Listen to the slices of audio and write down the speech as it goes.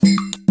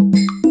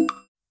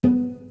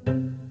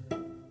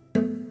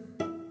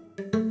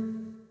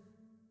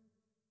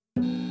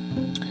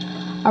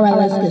All right,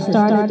 let's get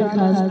started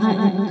because I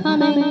am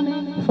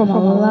coming from a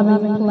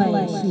loving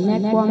place.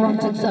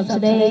 Necromantics of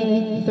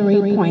Today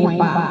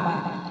 3.5.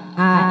 I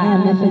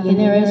am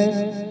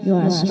Epigeniris,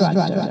 your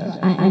instructor.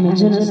 I am in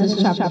Genesis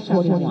chapter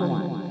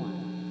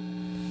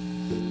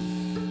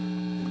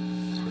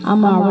 41.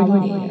 I'm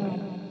already there.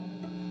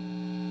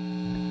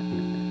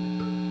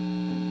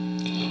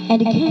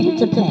 And it came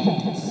to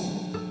pass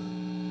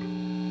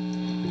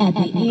at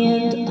the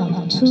end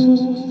of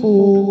 2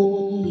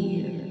 full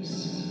years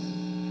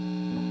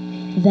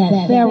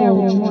that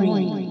Pharaoh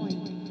dreamed,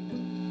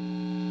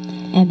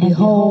 and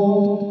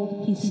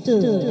behold, he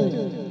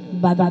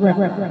stood by the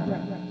river.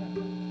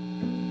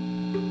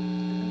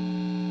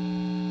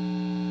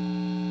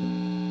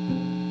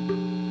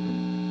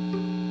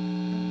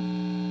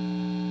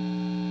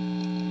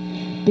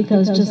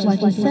 Because just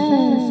like it says,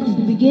 in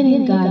the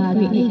beginning God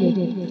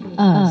created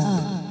us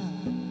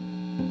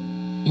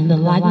in the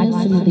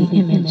likeness and in the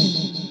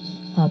image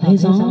of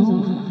his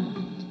own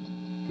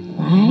mind.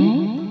 Right?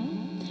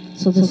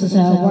 So this is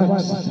how it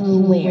works. Through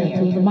where?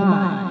 Through the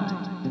mind.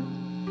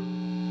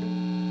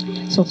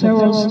 So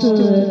Pharaoh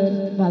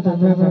stood by the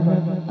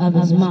river of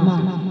his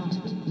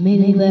mind,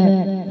 meaning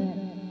that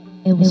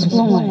it was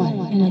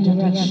flowing in a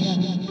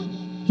direction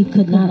he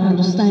could not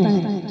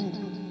understand.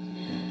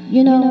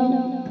 You know,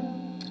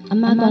 I'm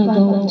not going to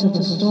go into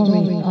the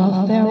story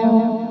of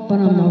Pharaoh, but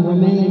I'm going to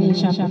remain in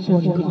chapter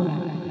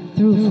 41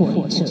 through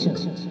 42,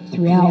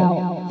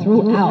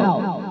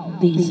 throughout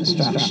these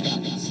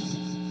instructions.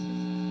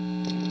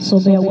 So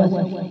bear with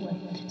me.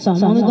 So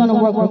I'm only going to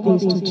work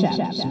with these 2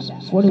 chapters,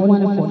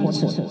 41 and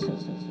 42.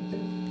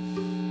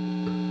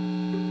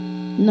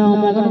 No,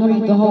 I'm not going to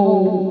read the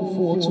whole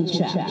full 2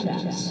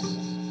 chapters,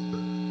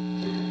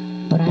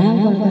 but I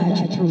am going to guide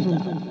you through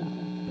them.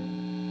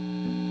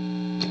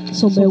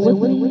 So bear with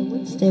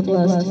me, stay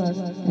blessed,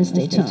 and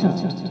stay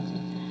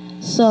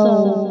tuned. So,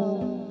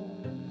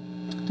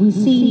 we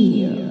see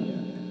here,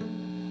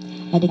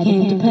 and it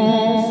came to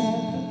pass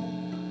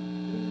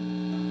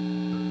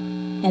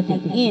at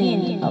the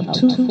end of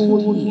 2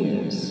 full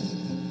years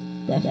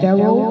that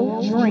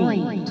Pharaoh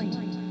dreamed.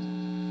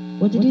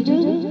 What did he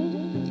do?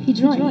 He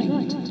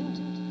dreamed.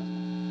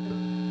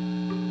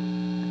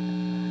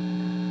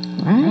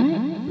 Right?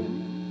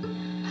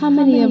 How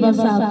many of us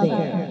out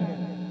there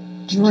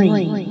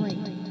dreamed?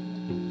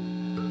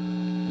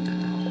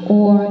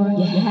 Or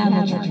you have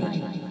a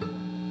dream?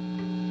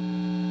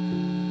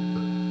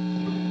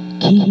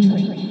 Keep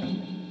dreaming.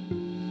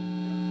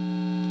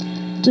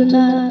 Do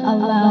not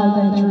allow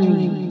that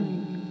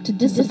dream to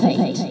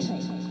dissipate.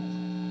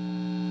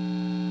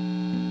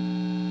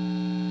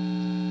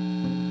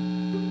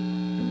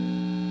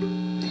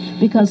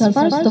 Because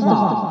first of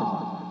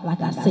all,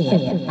 like I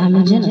said, I'm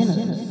in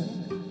Genesis.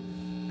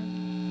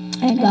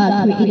 And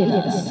God created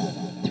us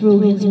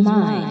through his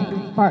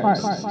mind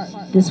first.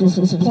 This was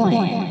his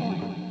plan.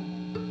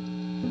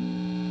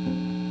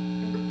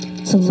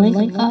 To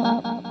link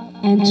up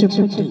and to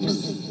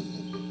produce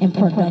in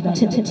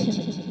productivity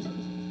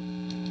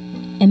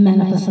and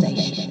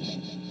manifestation.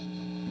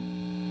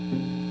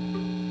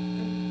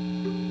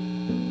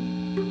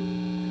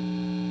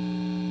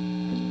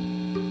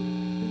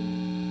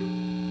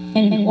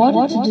 And in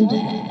order to do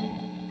that,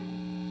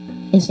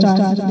 it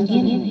starts at the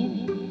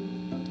beginning.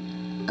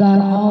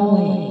 God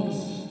always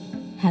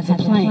has a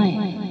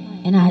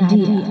plan, an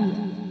idea,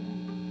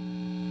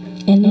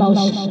 in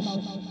motion.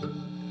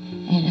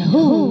 And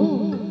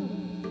who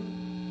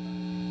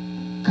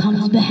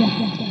comes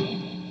back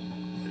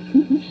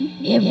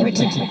every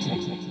time,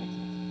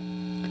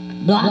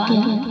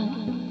 blocking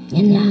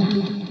and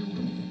knocking?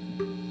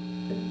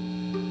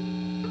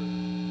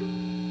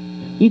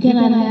 You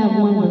cannot have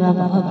one without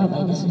the other,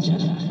 ladies and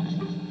gentlemen.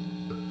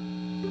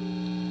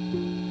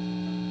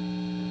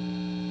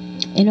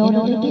 In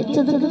order to get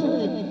to the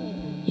good,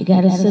 you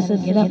gotta sit,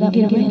 get up, and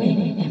get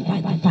ready, and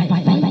fight.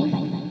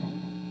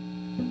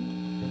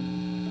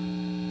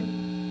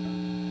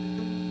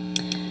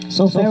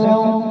 So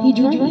Pharaoh, he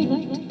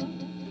dreamed.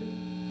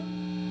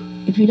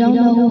 If you don't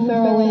know who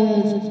Pharaoh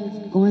is,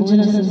 go in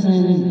Genesis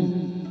and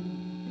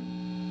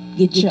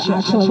get your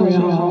artillery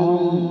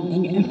on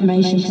and your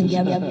information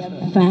together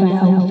and find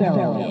out who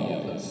Pharaoh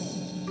is.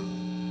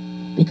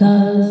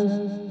 Because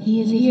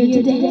he is here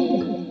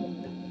today.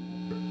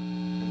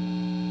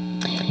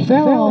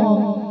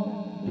 Pharaoh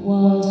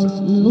was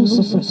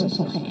Lucifer's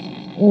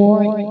plan,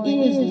 or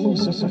is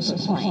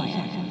Lucifer's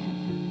plan.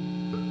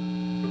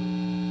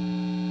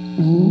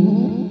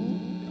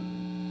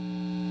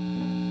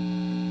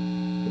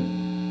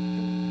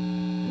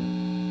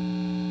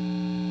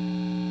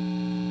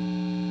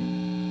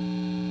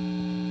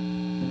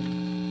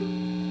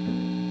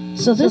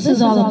 So this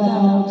is all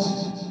about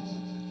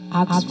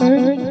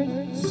Oxford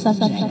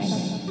subjects.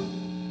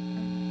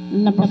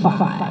 Number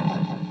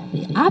 5,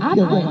 the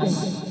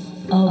opulence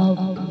of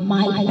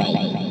my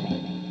faith.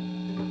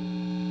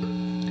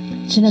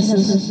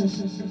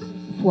 Genesis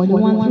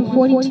 41 through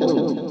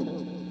 42.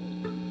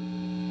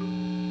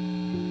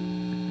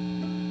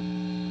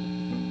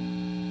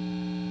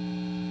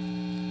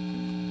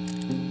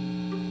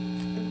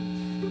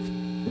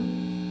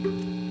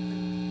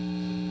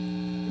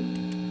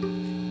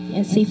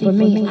 And see, for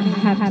me, I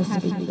have to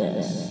speak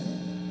this.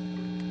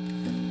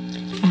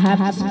 I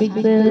have to speak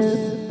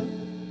this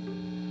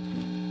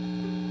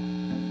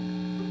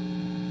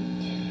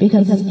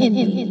because it's in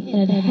me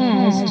and it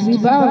has to be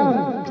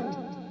burned.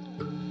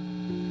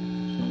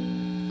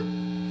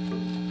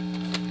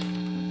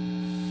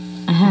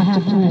 I have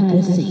to plant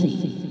this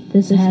seed.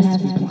 This has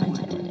to be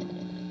planted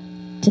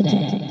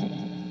today.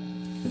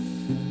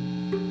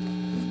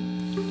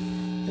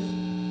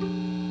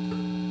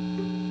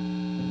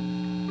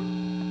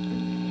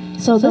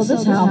 So this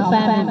is how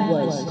famine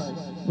was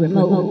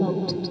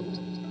removed.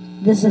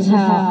 This is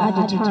how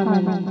I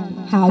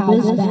determine how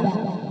this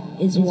battle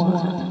is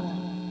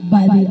won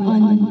by the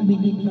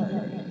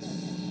unbelievers.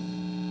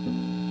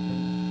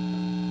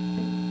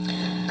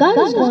 God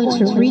is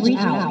going to reach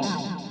out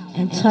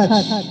and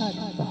touch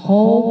the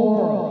whole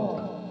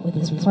world with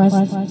His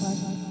presence.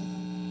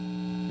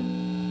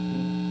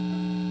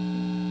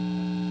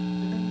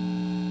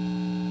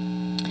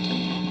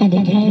 And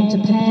it came to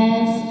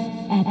pass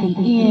at the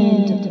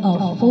end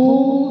of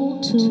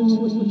full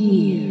 2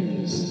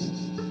 years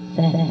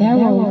that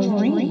Pharaoh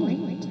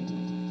dreamed.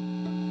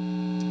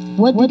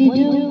 What did he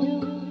do?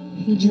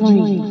 He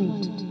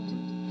dreamed.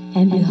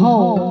 And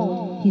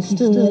behold, he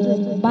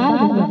stood by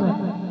the river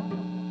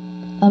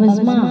of his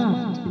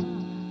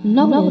mind.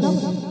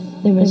 Notice,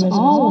 there is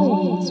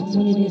always,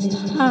 when it is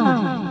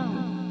time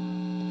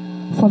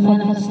for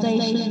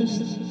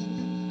manifestations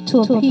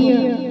to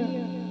appear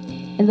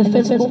in the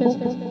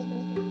physical,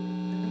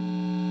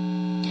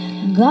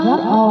 God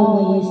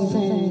always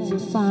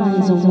sends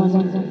signs and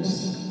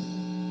wonders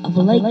of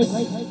lakes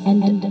and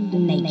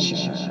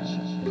nature.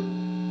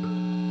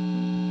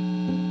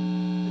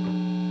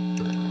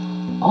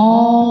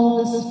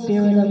 All the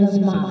spirit of His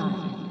mind.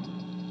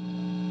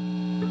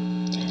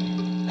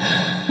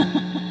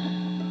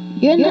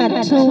 You're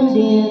not tuned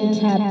in,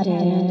 tapped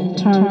in, and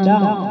turned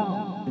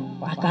on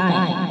like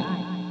I am.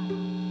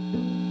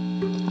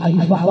 Are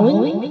you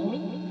following me?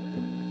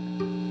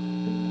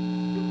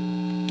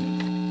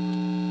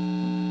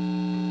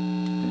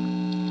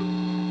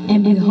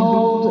 And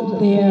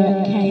behold,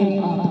 there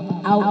came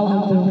up out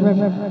of the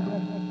river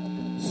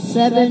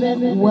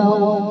 7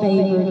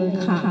 well-favored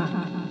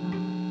kine,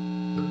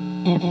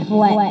 and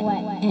flat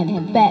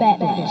and fat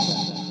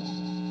flesh.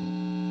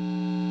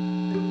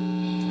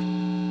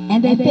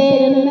 And they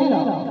fed in the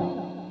meadow.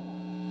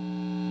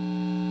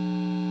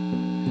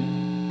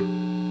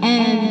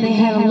 And they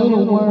had a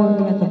little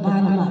word at the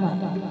bottom of it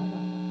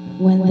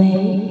when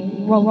they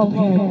wrote the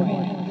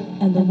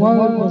paragraph. And the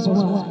word was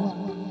what?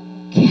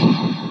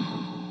 Cow.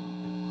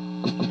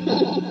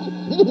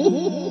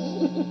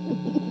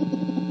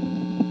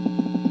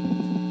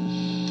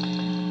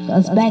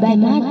 Because back in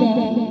my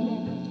day,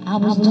 I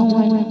was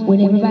doing what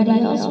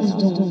everybody else was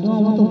doing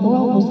what the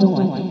world was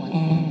doing.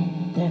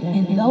 And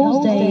in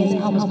those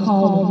days, I was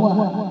called a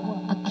what?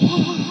 A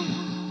cow.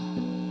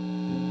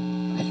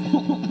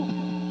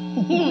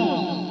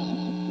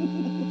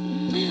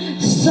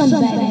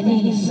 Somebody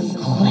needs some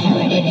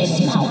clarity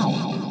this morning.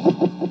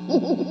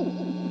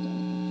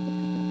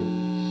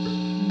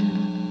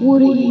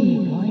 What are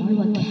you? Are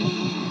you a cow?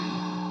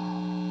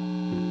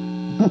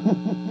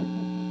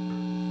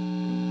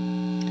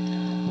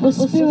 What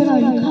spirit are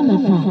you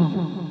coming from?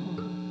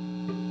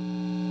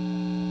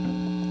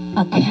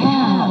 A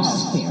cow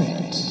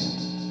spirit.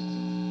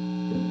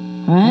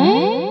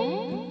 Right?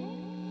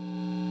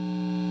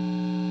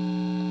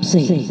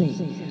 See,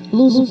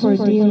 Lucifer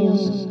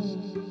deals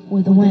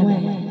with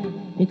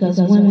women because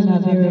women are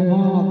very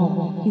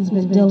vulnerable. He's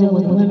been dealing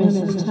with women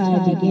since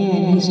time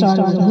began. He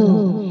started with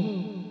who?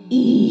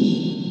 Eve.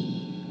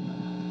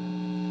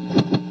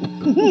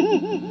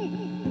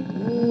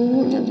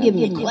 Give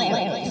me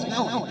clarity.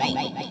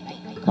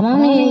 Come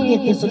on here and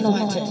get this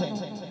anointing.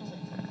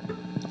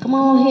 Come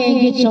on here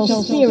and get your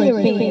spirit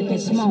fed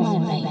this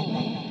morning,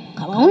 baby.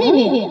 Come on in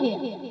here.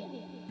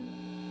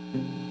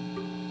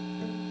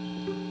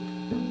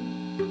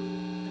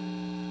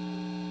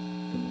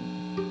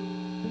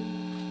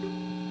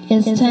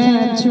 It's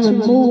time to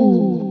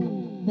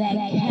remove that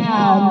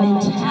cow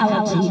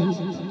mentality.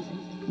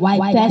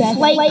 Wipe that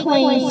slate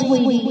clean,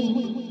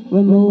 sweetie.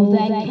 Remove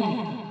that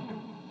cow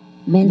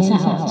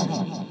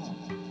mentality.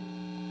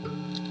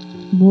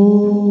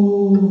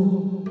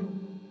 Move.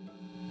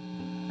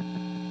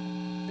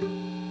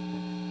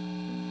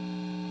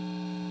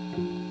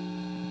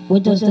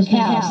 What does the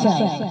cow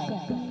say?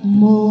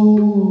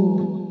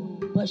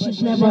 Move. But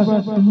she's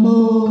never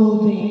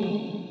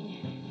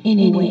moving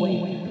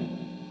anywhere.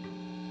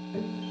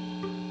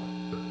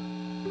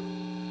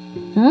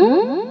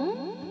 Huh?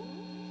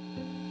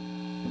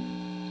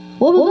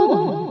 Where we going?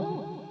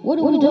 What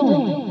are we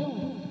doing?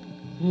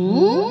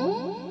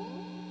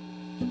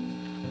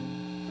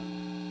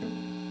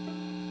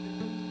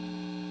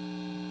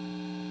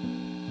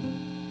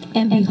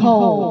 And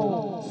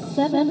behold,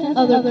 7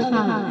 other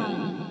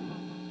kine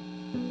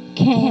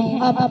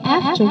came up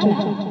after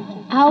them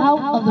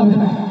out of the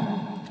river.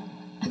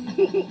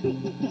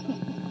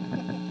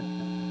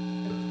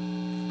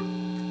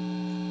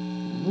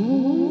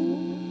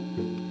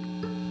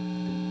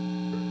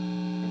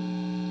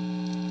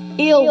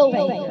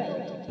 ill-favored,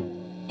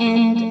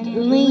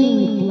 and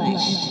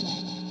lean-fleshed,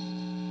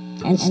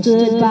 and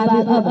stood by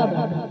the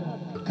other,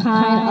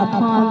 kind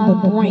upon the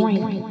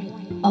brink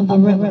of the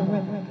river.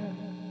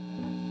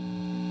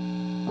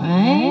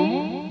 Right?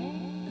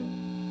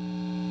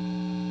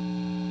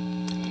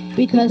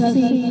 Because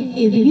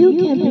see, if you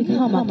can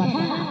become a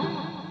cow,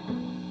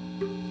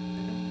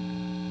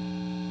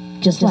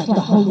 just like the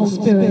Holy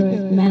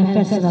Spirit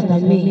manifested up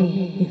in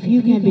me, if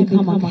you can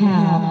become a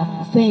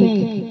cow,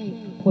 think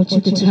what you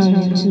could turn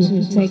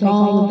into. Take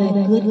all of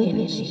that good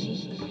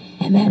energy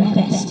and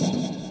manifest it.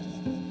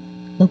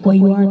 Look where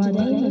you are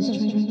today, Miss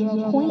Trina.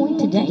 You're a queen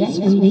today,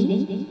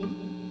 sweetie.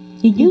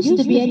 You used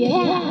to be a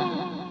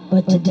cow,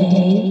 but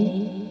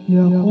today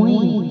you're a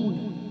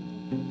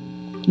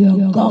queen.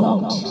 You're a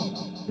goat.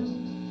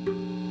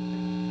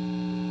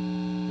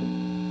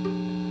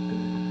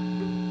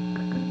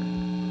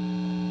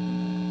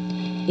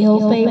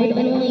 Ill-favored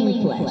and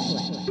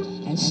lean-fleshed,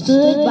 and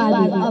stood by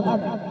the other,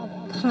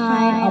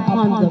 kind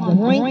upon the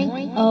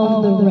brink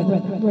of the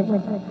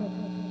river.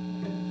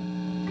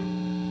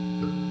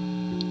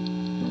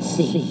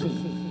 See,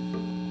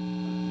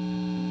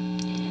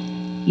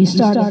 you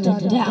started to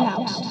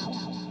doubt.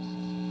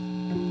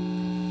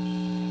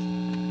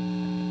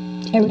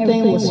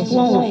 Everything was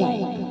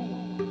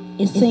flowing,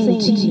 it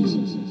seemed to you,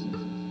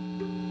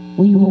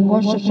 when you were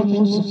worshiping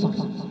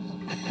Lucifer.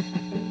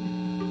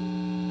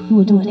 You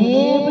were doing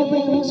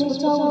everything Lucifer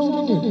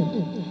told you to do,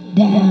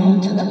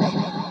 down to the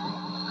letter.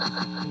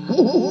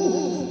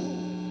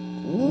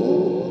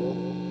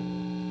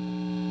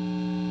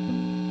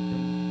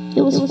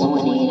 It was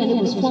flowing in and it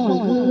was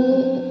flowing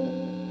good.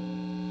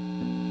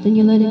 Then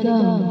you let it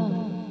go.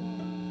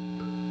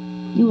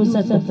 You was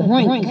at the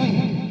brink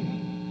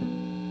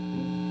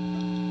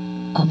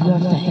of your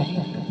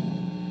faith.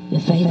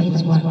 Your faith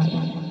was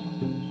working,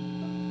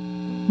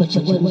 but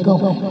you wasn't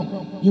going.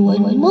 You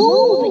wasn't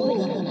moving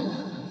good enough.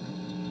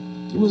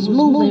 You was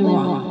moving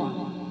wrong.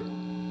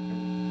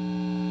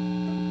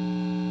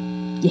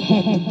 You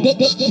had to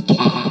ditch the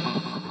cow.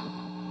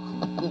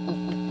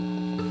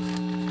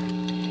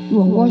 You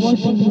were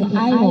worshiping the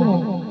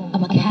idol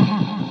of a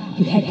cow.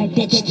 You had to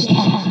ditch the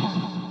cow.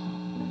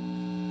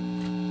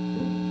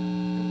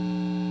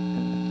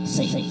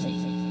 See,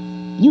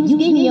 you was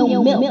getting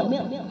your milk.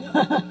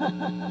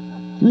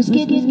 You was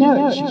getting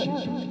nourished,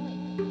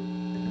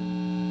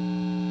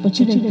 but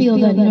you didn't feel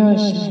that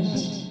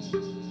nourishment.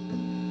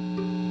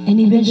 And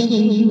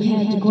eventually you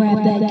had to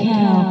grab that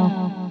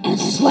cow and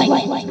sling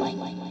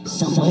it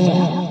somewhere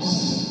else.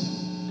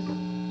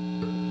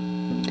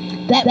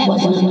 That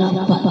wasn't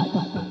enough fun.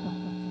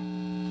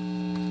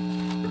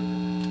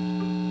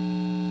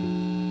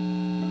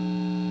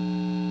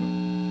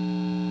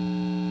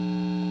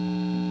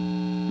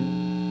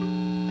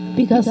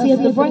 Because see,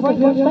 at the brink of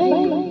your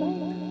faith,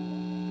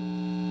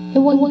 it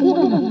wasn't good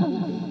enough.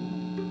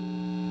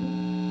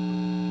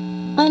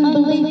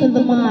 Unbelief in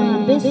the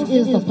mind, this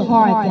is the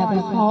part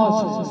that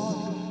causes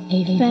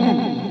a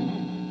famine.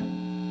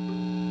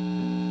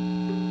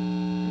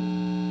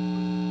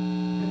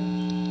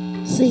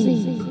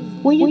 See,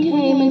 when you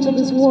came into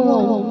this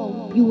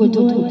world, you were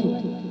doing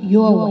it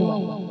your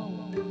way.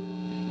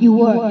 You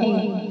were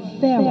a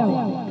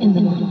pharaoh in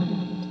the mind.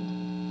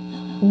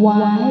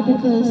 Why?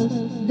 Because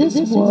this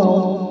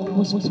world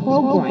was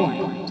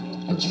programmed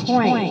and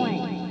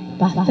trained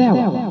by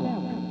Pharaoh.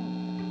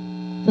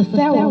 The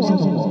pharaohs of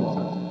the world.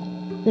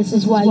 This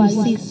is why you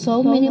see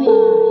so many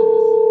lies